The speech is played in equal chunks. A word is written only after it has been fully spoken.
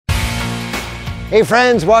Hey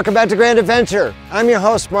friends, welcome back to Grand Adventure. I'm your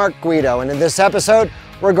host, Mark Guido, and in this episode,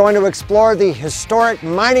 we're going to explore the historic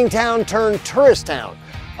mining town turned tourist town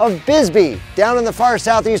of Bisbee, down in the far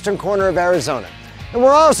southeastern corner of Arizona. And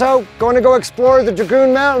we're also going to go explore the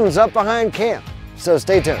Mule Mountains up behind camp. So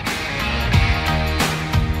stay tuned.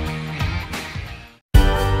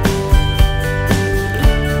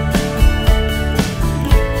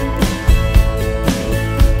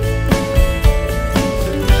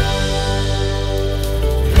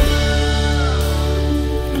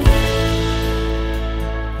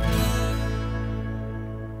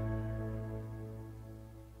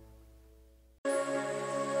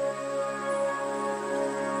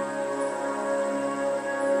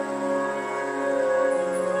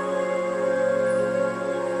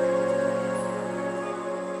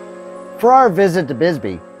 For our visit to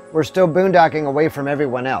Bisbee, we're still boondocking away from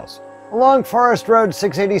everyone else, along Forest Road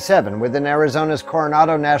 687 within Arizona's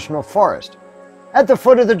Coronado National Forest, at the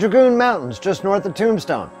foot of the Mule Mountains just north of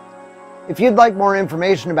Tombstone. If you'd like more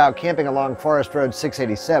information about camping along Forest Road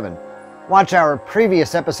 687, watch our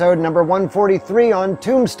previous episode number 143 on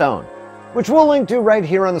Tombstone, which we'll link to right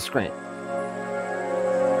here on the screen.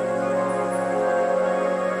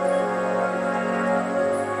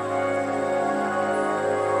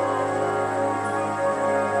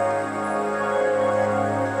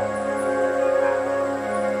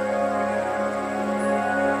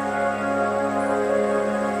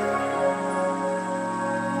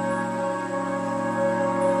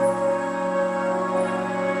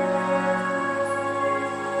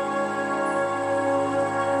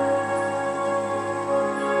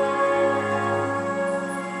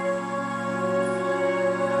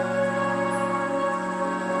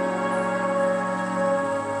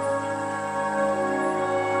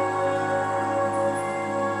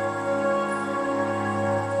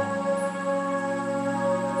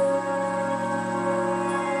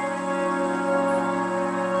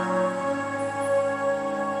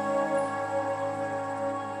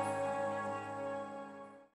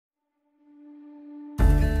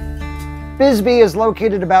 Bisbee is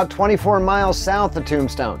located about 24 miles south of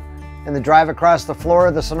Tombstone, and the drive across the floor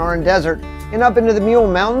of the Sonoran Desert and up into the Mule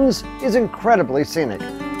Mountains is incredibly scenic.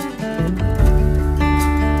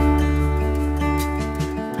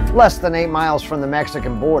 Less than 8 miles from the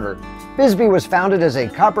Mexican border, Bisbee was founded as a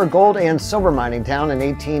copper, gold, and silver mining town in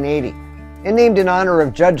 1880, and named in honor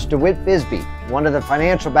of Judge DeWitt Bisbee, one of the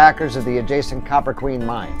financial backers of the adjacent Copper Queen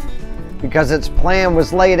mine. Because its plan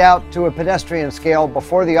was laid out to a pedestrian scale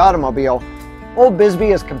before the automobile, Old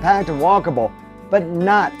Bisbee is compact and walkable, but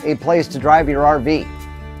not a place to drive your RV.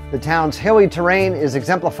 The town's hilly terrain is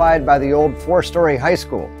exemplified by the old 4-story high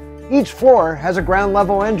school. Each floor has a ground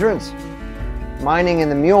level entrance. Mining in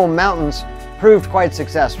the Mule Mountains proved quite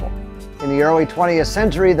successful. In the early 20th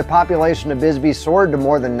century, the population of Bisbee soared to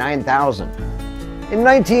more than 9,000. In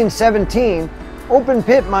 1917, open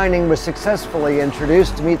pit mining was successfully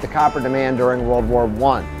introduced to meet the copper demand during World War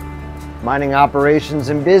I. Mining operations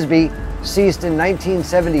in Bisbee ceased in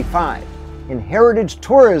 1975, and heritage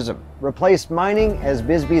tourism replaced mining as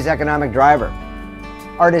Bisbee's economic driver.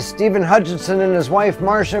 Artist Stephen Hutchison and his wife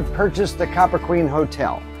Marcia purchased the Copper Queen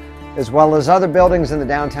Hotel, as well as other buildings in the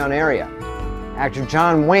downtown area. Actor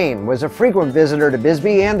John Wayne was a frequent visitor to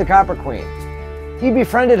Bisbee and the Copper Queen. He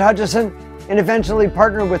befriended Hutchison and eventually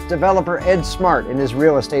partnered with developer Ed Smart in his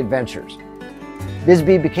real estate ventures.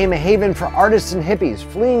 Bisbee became a haven for artists and hippies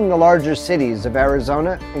fleeing the larger cities of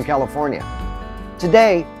Arizona and California.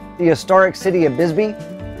 Today, the historic city of Bisbee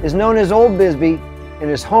is known as Old Bisbee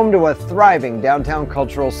and is home to a thriving downtown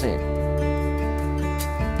cultural scene.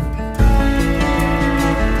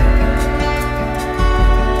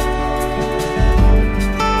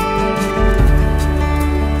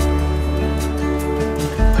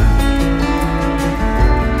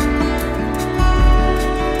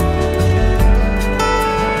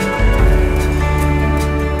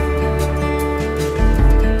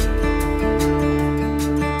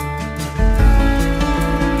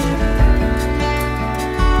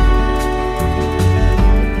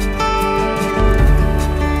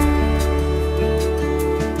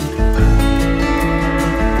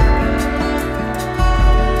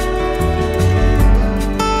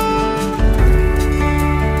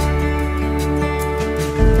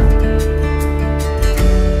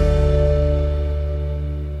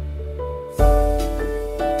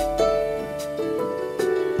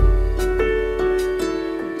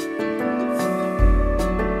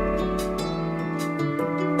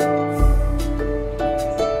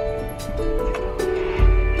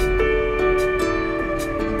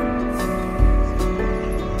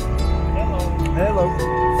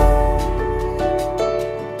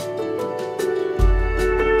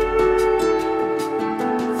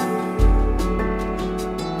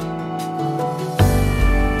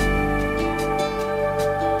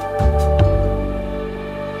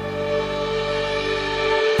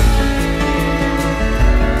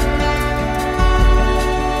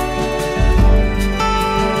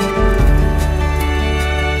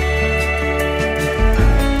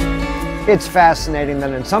 It's fascinating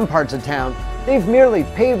that in some parts of town, they've merely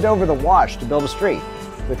paved over the wash to build a street,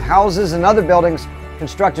 with houses and other buildings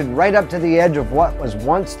constructed right up to the edge of what was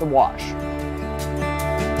once the wash.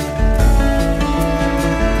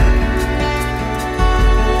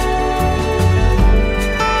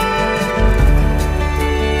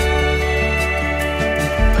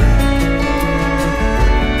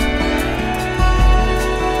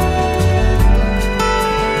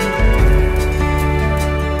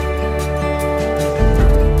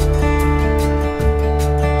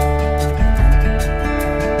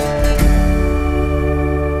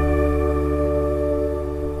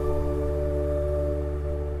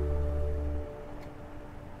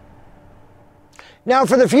 Now,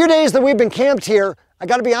 for the few days that we've been camped here, I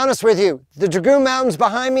gotta be honest with you, the Dragoon Mountains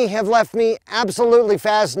behind me have left me absolutely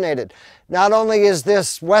fascinated. Not only is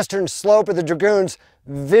this western slope of the Dragoons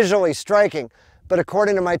visually striking, but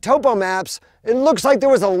according to my topo maps, it looks like there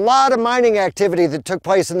was a lot of mining activity that took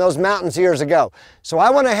place in those mountains years ago. So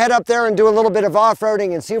I want to head up there and do a little bit of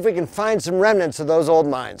off-roading and see if we can find some remnants of those old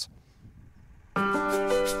mines.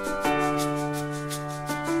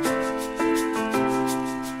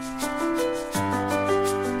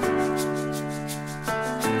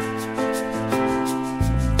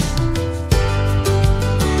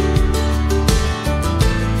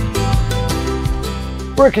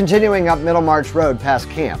 We're continuing up Middlemarch Road past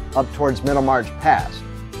camp, up towards Middlemarch Pass,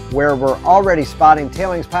 where we're already spotting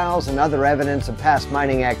tailings piles and other evidence of past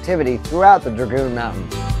mining activity throughout the Dragoon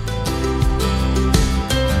Mountains.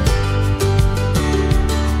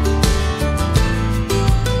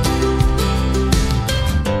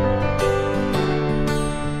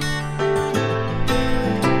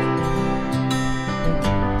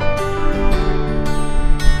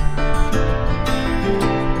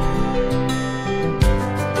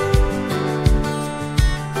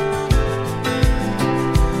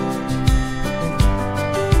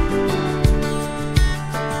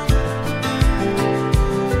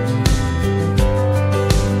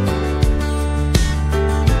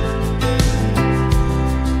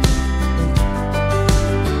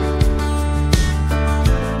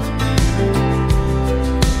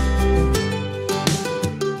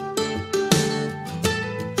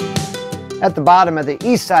 At the bottom of the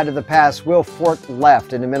east side of the pass, we'll fork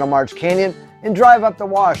left into Middlemarch Canyon and drive up the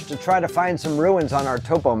wash to try to find some ruins on our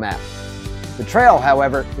topo map. The trail,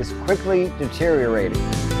 however, is quickly deteriorating.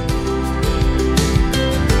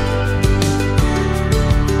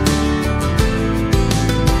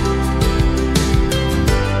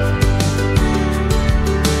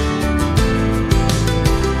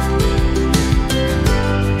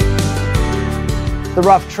 The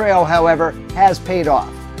rough trail, however, has paid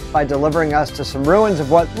off by delivering us to some ruins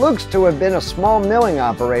of what looks to have been a small milling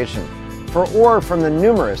operation for ore from the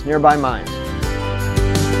numerous nearby mines.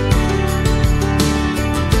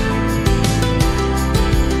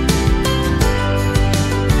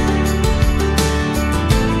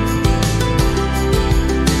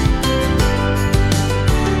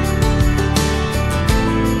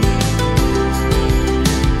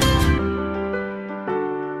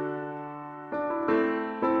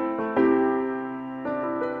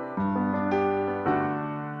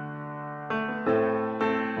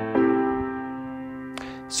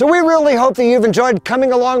 So we really hope that you've enjoyed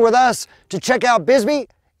coming along with us to check out Bisbee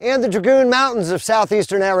and the Dragoon Mountains of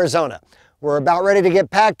southeastern Arizona. We're about ready to get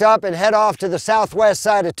packed up and head off to the southwest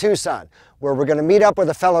side of Tucson, where we're going to meet up with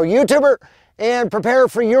a fellow YouTuber and prepare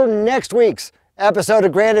for your next week's episode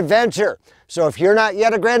of Grand Adventure. So if you're not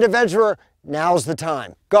yet a Grand Adventurer, now's the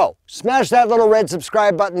time. Go, smash that little red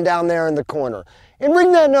subscribe button down there in the corner and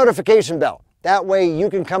ring that notification bell. That way you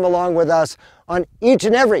can come along with us on each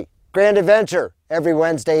and every Grand Adventure every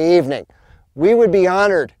Wednesday evening. We would be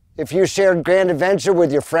honored if you shared Grand Adventure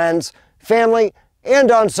with your friends, family,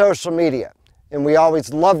 and on social media. And we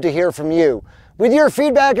always love to hear from you with your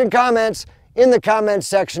feedback and comments in the comments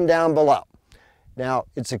section down below. Now,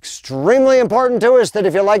 it's extremely important to us that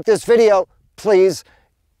if you like this video, please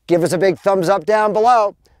give us a big thumbs up down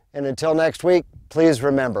below. And until next week, please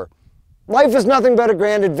remember, life is nothing but a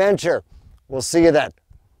grand adventure. We'll see you then.